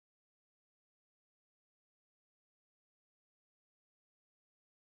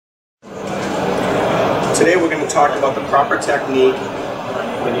Today we're going to talk about the proper technique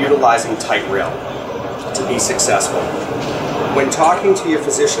when utilizing TightRail to be successful. When talking to your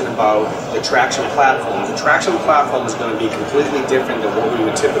physician about the traction platform is going to be completely different than what we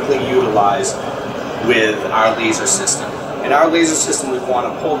would typically utilize with our laser system. In our laser system, we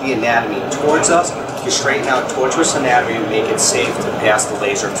want to pull the anatomy towards us, to straighten out tortuous anatomy and make it safe to pass the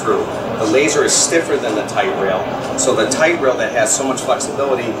laser through. The laser is stiffer than the TightRail, so the TightRail that has so much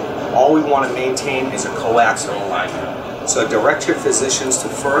flexibility, all we want to maintain is a coaxial alignment. So direct your physicians to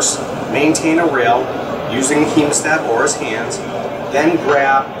first maintain a rail using a hemostat or his hands, then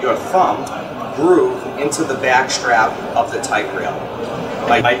grab your thumb, groove into the back strap of the TightRail.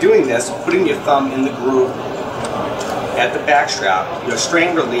 By doing this, putting your thumb in the groove at the back strap, your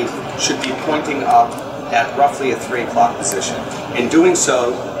strain relief should be pointing up at roughly a 3 o'clock position. In doing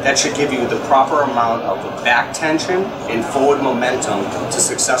so, that should give you the proper amount of back tension and forward momentum to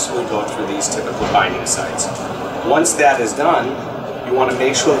successfully go through these typical binding sites. Once that is done, you want to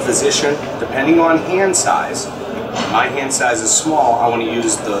make sure the physician, depending on hand size, my hand size is small, I want to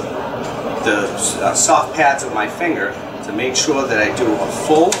use the soft pads of my finger to make sure that I do a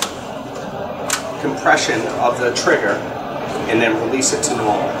full compression of the trigger and then release it to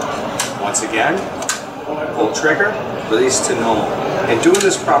normal. Once again, pull trigger, release to normal. In doing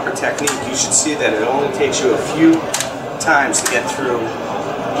this proper technique, you should see that it only takes you a few times to get through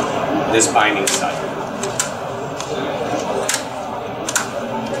this binding site.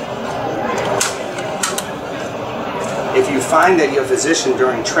 If you find that your physician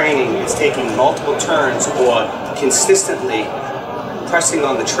during training is taking multiple turns or consistently pressing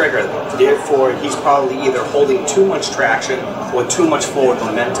on the trigger, therefore he's probably either holding too much traction or too much forward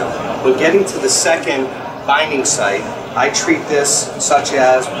momentum. When getting to the second binding site, I treat this such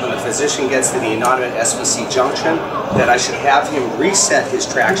as when the physician gets to the inaudible SVC junction, that I should have him reset his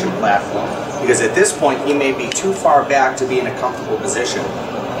traction platform, because at this point he may be too far back to be in a comfortable position.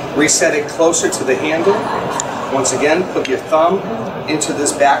 Reset it closer to the handle. Once again, put your thumb into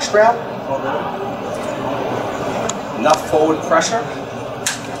this back strap. Enough forward pressure,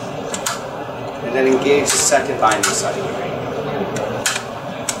 and then engage the second binding site.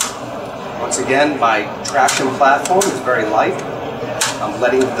 Once again, my traction platform is very light. I'm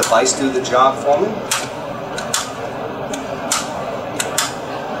letting the device do the job for me.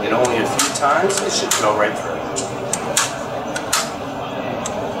 In only a few times, it should go right through.